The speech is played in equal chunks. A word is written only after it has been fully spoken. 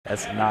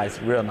That's a nice,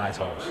 real nice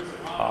horse.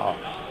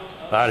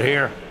 Right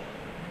here,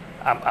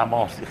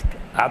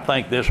 I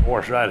think this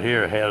horse right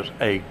here has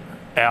a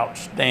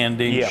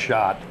outstanding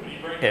shot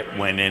at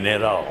winning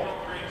it all,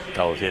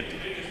 because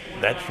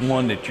that's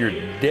one that you're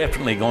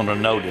definitely going to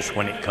notice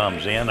when it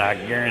comes in. I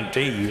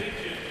guarantee you,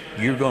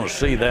 you're going to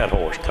see that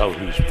horse, because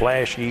he's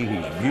flashy,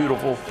 he's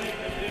beautiful.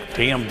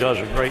 Tim does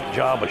a great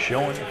job of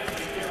showing it.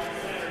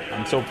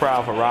 I'm so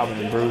proud for Robin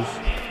and Bruce.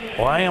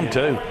 Well, I am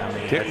too.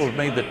 Tickles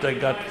me that they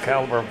got the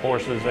caliber of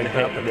horses they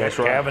got. The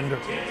Cavender,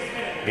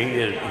 he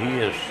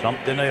is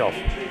something else.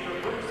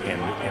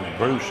 And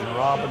Bruce and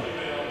Robin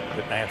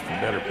couldn't ask for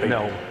better people.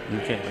 No, you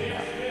can't.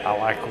 I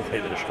like the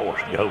way this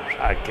horse goes.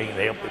 I can't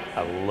help it.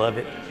 I love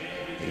it.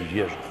 He's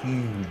just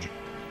huge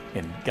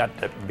and got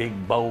that big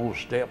bold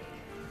step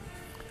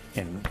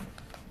and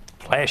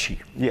flashy.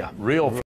 Yeah, real.